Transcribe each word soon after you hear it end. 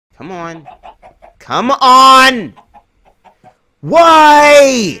Come on. Come on!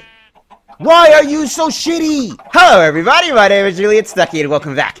 Why? Why are you so shitty? Hello everybody, my name is Julian Stuckey and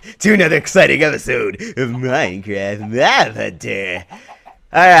welcome back to another exciting episode of Minecraft Map Hunter.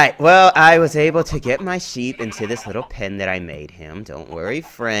 Alright, well, I was able to get my sheep into this little pen that I made him. Don't worry,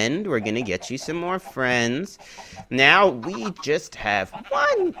 friend. We're gonna get you some more friends. Now, we just have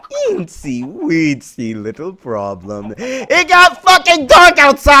one weensy little problem. It got fucking dark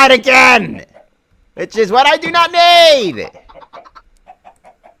outside again! Which is what I do not need!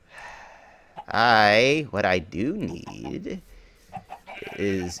 What I do need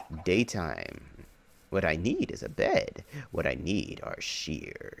is daytime. What I need is a bed. What I need are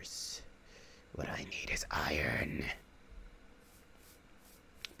shears. What I need is iron.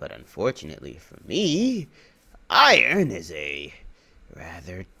 But unfortunately for me, iron is a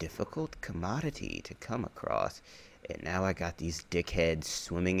rather difficult commodity to come across. And now I got these dickheads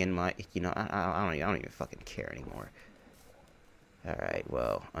swimming in my... You know, I don't even fucking care anymore. Alright,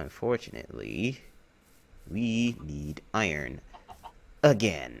 well, unfortunately, we need iron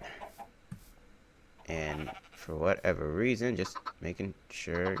again. And for whatever reason, just making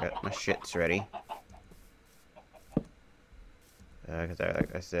sure I got my shits ready. Because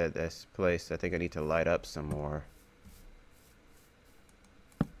like I said, this place, I think I need to light up some more.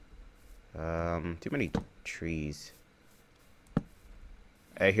 Too many trees.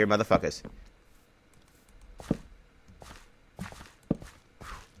 Hey, here, motherfuckers.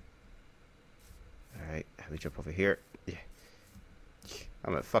 Alright, let me jump over here. Yeah.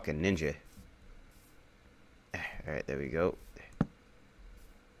 I'm a fucking ninja. Alright, there we go.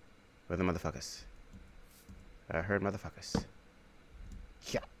 Where are the motherfuckers? I heard motherfuckers.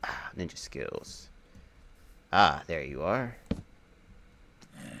 Yeah, ninja skills. Ah, there you are.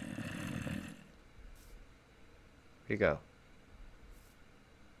 Where'd you go?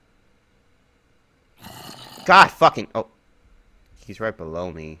 God fucking... Oh. He's right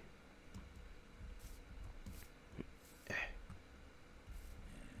below me.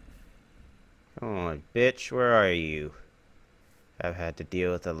 Come on, bitch. Where are you? I've had to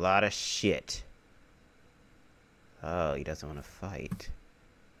deal with a lot of shit. Oh, he doesn't want to fight.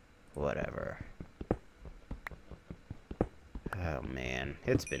 Whatever. Oh, man.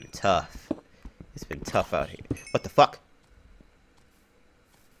 It's been tough. It's been tough out here. What the fuck?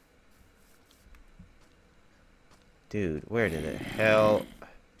 Dude, where did the hell...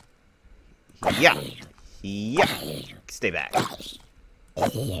 Yeah! Yeah! Stay back.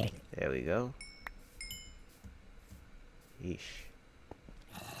 There we go. Yeesh.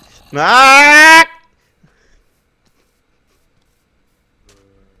 Ah! I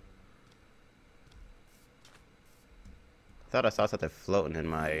thought I saw something floating in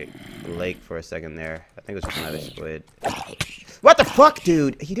my lake for a second there. I think it was just another squid. What the fuck,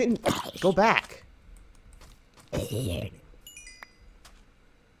 dude? He didn't go back.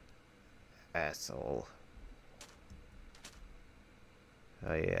 Asshole.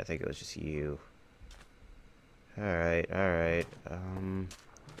 Oh yeah, I think it was just you. Alright, alright.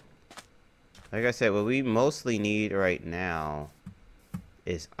 Like I said, what we mostly need right now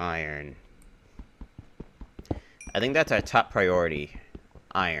is iron. I think that's our top priority.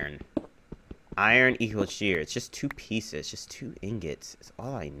 Iron. Iron equals shear. It's just 2 pieces, just 2 ingots. It's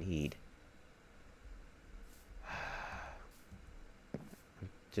all I need. I'm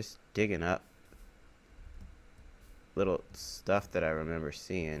just digging up little stuff that I remember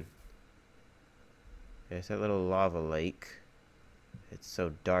seeing. There's that little lava lake. It's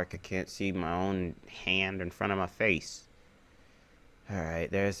so dark I can't see my own hand in front of my face.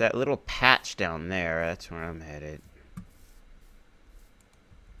 Alright, there's that little patch down there. That's where I'm headed.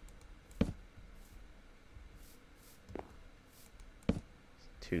 It's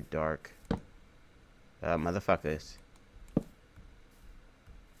too dark. Motherfuckers.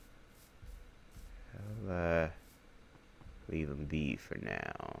 I'll, leave them be for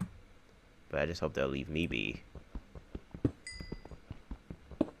now. But I just hope they'll leave me be.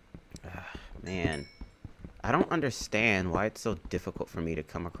 Man. I don't understand why it's so difficult for me to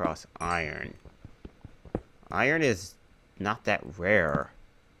come across iron. Iron is not that rare.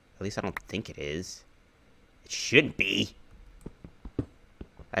 At least I don't think it is. It shouldn't be.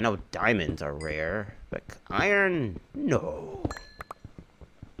 I know diamonds are rare, but iron, no.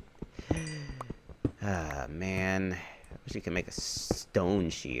 Ah, man. I wish you could make a stone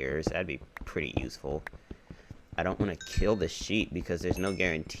shears. That'd be pretty useful. I don't want to kill the sheep because there's no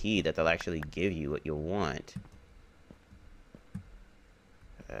guarantee that they'll actually give you what you want.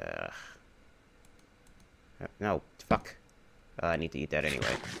 No, fuck. I need to eat that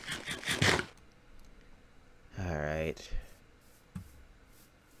anyway. Alright.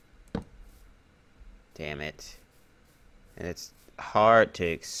 damn it. And it's hard to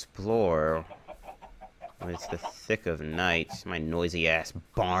explore when it's the thick of night. My noisy ass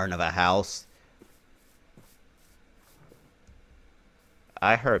barn of a house.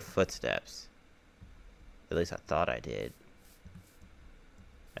 I heard footsteps. At least I thought I did.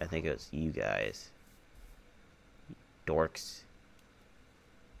 I think it was you guys. Dorks.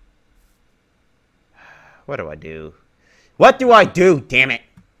 What do I do? What do I do? Damn it.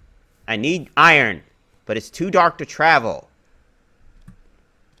 I need iron, but it's too dark to travel.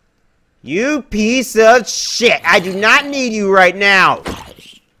 You piece of shit. I do not need you right now.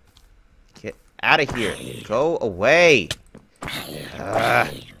 Get out of here. Go away.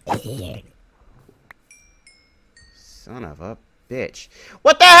 Son of a bitch.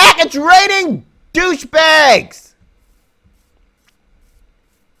 What the heck? It's raining douchebags!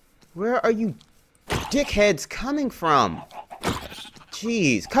 Where are you dickheads coming from?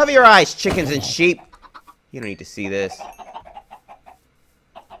 Jeez. Cover your eyes, chickens and sheep. You don't need to see this.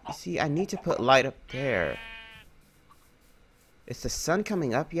 You see, I need to put light up there. Is the sun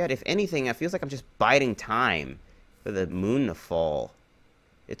coming up yet? If anything, it feels like I'm just biding time for the moon to fall.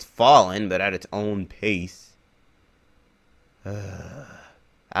 It's fallen, but at its own pace.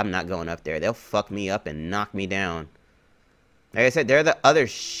 I'm not going up there. They'll fuck me up and knock me down. Like I said, they're the other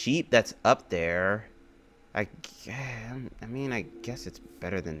sheep that's up there. I mean, I guess it's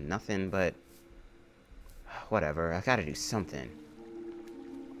better than nothing, but whatever. I gotta do something.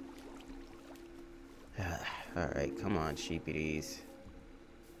 Alright, come on, sheepies.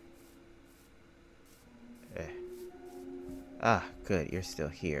 Ah, good, you're still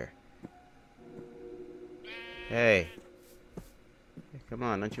here. Hey. Come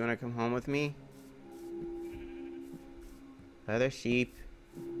on, don't you want to come home with me? Other sheep.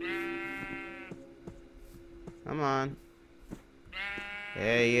 Come on.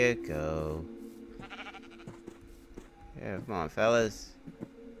 There you go. Yeah, come on, fellas.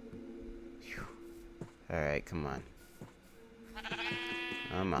 Alright, come on.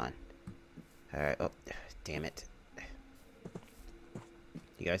 Come on. Alright, oh, damn it.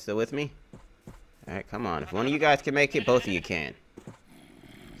 You guys still with me? Alright, come on. If one of you guys can make it, both of you can.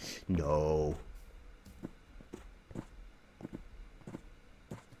 No.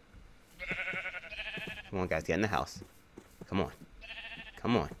 Come on, guys, get in the house. Come on.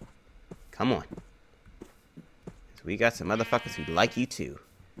 Come on. Come on. So we got some motherfuckers who like you too.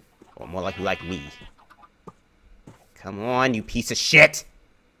 Or more like who like me. Come on, you piece of shit!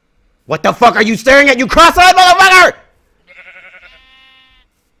 What the fuck are you staring at, you cross-eyed motherfucker?!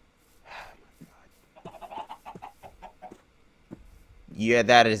 Yeah,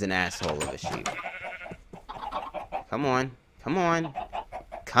 that is an asshole of a sheep. Come on. Come on.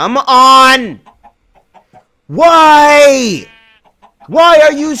 Come on! Why? Why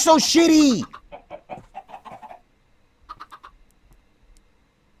are you so shitty?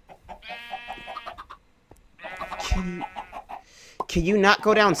 Can you not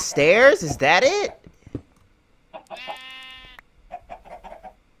go downstairs? Is that it?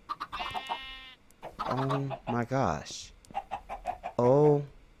 Oh my gosh. Oh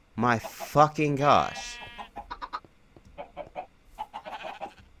my fucking gosh.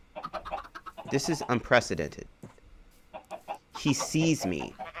 This is unprecedented. He sees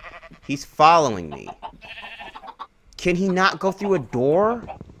me. He's following me. Can he not go through a door?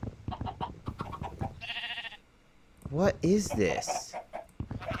 What is this?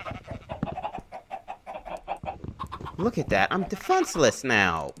 Look at that. I'm defenseless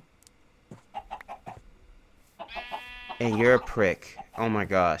now. And you're a prick. Oh my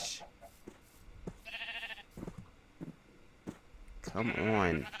gosh. Come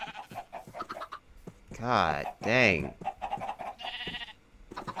on. God dang.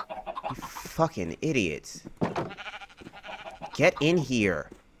 You fucking idiots. Get in here.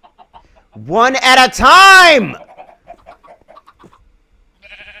 One at a time!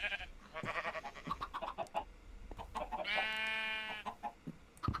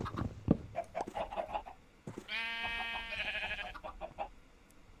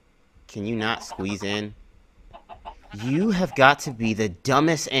 Can you not squeeze in? You have got to be the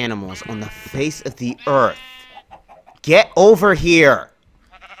dumbest animals on the face of the earth. Get over here.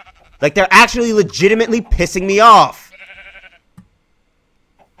 Like, they're actually legitimately pissing me off.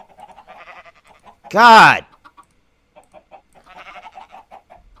 God.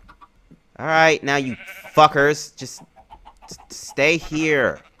 Alright, now you fuckers, just stay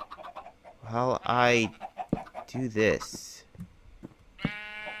here while I do this.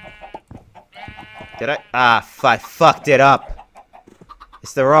 Did I? Ah, I fucked it up.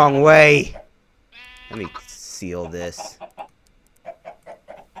 It's the wrong way. Let me seal this.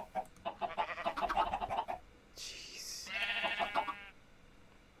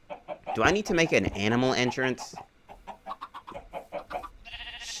 Do I need to make an animal entrance?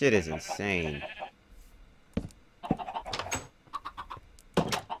 Shit is insane.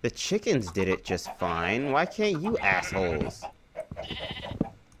 The chickens did it just fine. Why can't you assholes?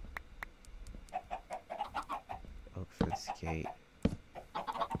 Oak for this gate.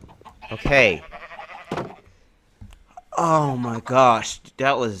 Okay. Oh my gosh.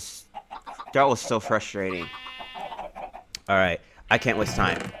 That was so frustrating. Alright. I can't waste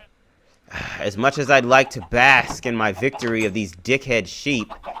time. As much as I'd like to bask in my victory of these dickhead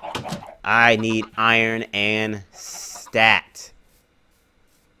sheep, I need iron and stat.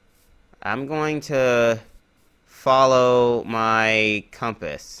 I'm going to follow my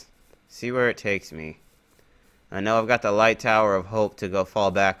compass. See where it takes me. I know I've got the light tower of hope to go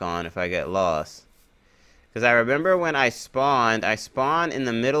fall back on if I get lost. Because I remember when I spawned in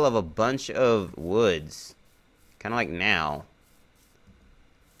the middle of a bunch of woods. Kind of like now.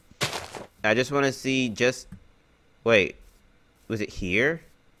 I just want to see just... Wait. Was it here?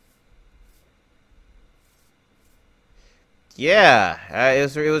 Yeah,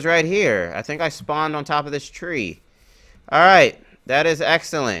 it was right here. I think I spawned on top of this tree. Alright, that is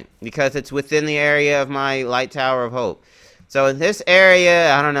excellent. Because it's within the area of my light tower of hope. So in this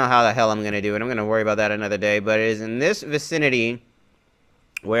area, I don't know how the hell I'm going to do it. I'm going to worry about that another day. But it is in this vicinity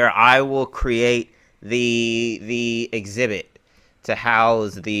where I will create the exhibit to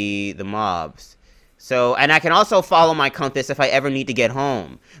house the mobs. So, and I can also follow my compass if I ever need to get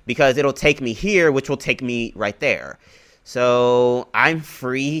home. Because it'll take me here, which will take me right there. So, I'm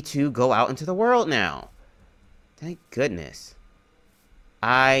free to go out into the world now. Thank goodness.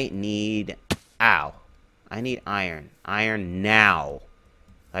 I need... Ow. I need iron. Iron now.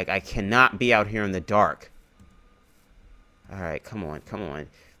 Like, I cannot be out here in the dark. Alright, come on, come on.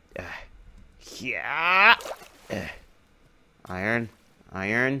 Yeah. Iron.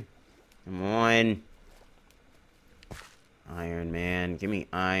 Iron. Come on. Iron, man. Give me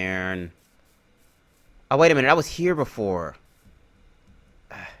iron. Oh, wait a minute. I was here before.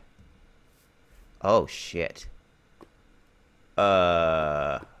 Oh, shit.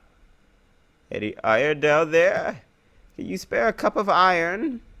 Any iron down there? Can you spare a cup of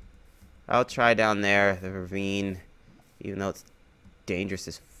iron? I'll try down there, the ravine. Even though it's dangerous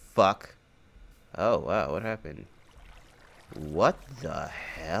as fuck. Oh, wow. What happened? What the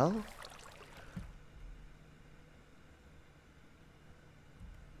hell?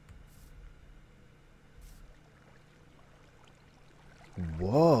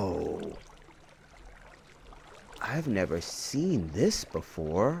 Whoa. I've never seen this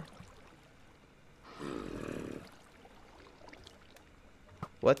before.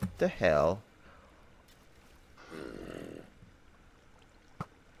 What the hell?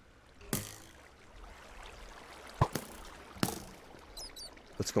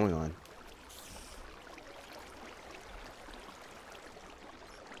 What's going on?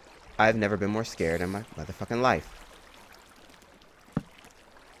 I've never been more scared in my motherfucking life.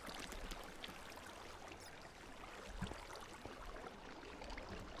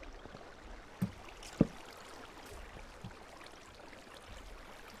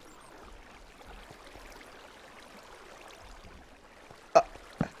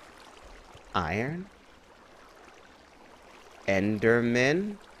 Iron?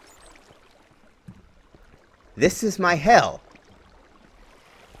 Enderman? This is my hell.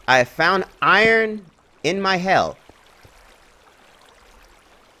 I have found iron in my hell.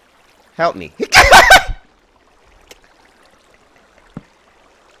 Help me.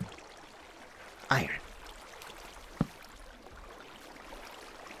 Iron.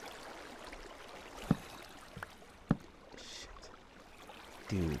 Shit.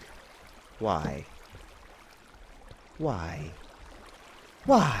 Dude. Why? Why?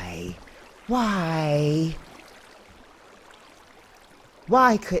 Why? Why?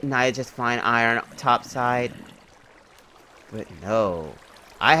 Why couldn't I just find iron topside? But no.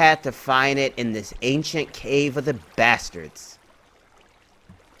 I had to find it in this ancient cave of the bastards.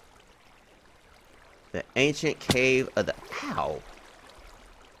 The ancient cave of the... Ow!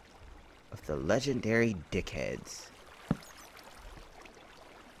 Of the legendary dickheads.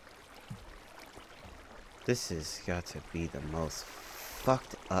 This has got to be the most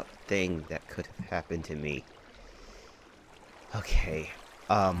fucked up thing that could have happened to me. Okay,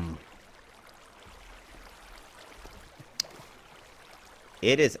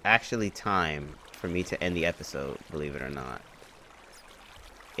 it is actually time for me to end the episode, believe it or not.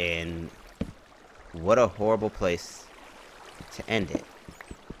 And what a horrible place to end it.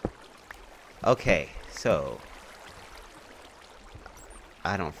 Okay, so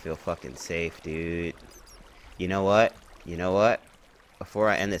I don't feel fucking safe, dude. You know what? You know what? before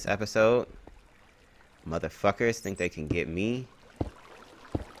I end this episode, motherfuckers think they can get me.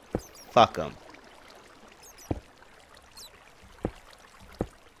 Fuck them.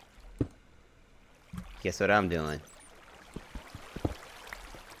 Guess what I'm doing?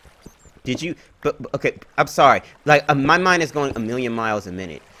 Did you... But, okay, I'm sorry. Like, my mind is going a million miles a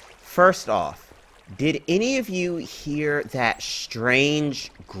minute. First off, did any of you hear that strange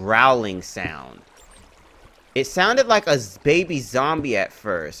growling sound? It sounded like a baby zombie at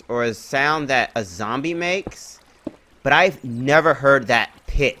first, or a sound that a zombie makes, but I've never heard that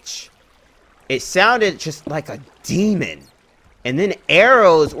pitch. It sounded just like a demon, and then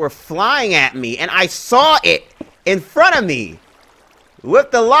arrows were flying at me, and I saw it in front of me with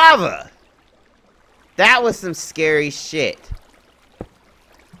the lava. That was some scary shit.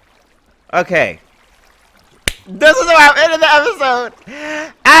 Okay. This is where I'm ending the episode.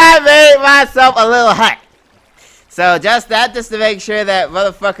 I made myself a little hut. So just to make sure that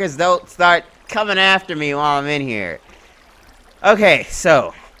motherfuckers don't start coming after me while I'm in here. Okay,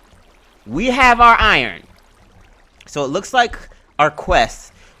 so we have our iron. So it looks like our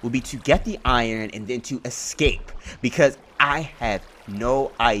quest will be to get the iron and then to escape, because I have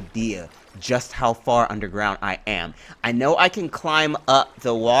no idea just how far underground I am. I know I can climb up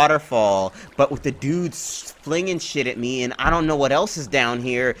the waterfall, but with the dudes flinging shit at me, and I don't know what else is down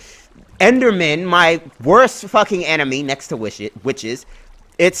here. Endermen, my worst fucking enemy next to witches.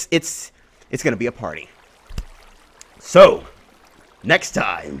 It's gonna be a party. So, next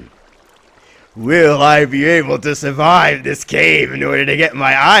time, will I be able to survive this cave in order to get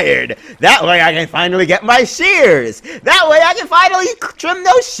my iron? That way I can finally get my shears. That way I can finally trim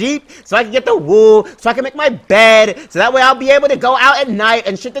those sheep, so I can get the wool, so I can make my bed, so that way I'll be able to go out at night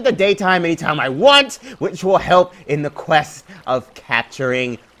and shit in the daytime anytime I want, which will help in the quest of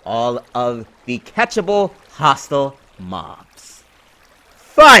capturing all of the catchable hostile mobs.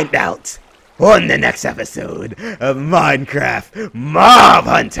 Find out on the next episode of Minecraft Mob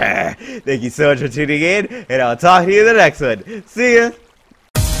Hunter. Thank you so much for tuning in, and I'll talk to you in the next one. See ya!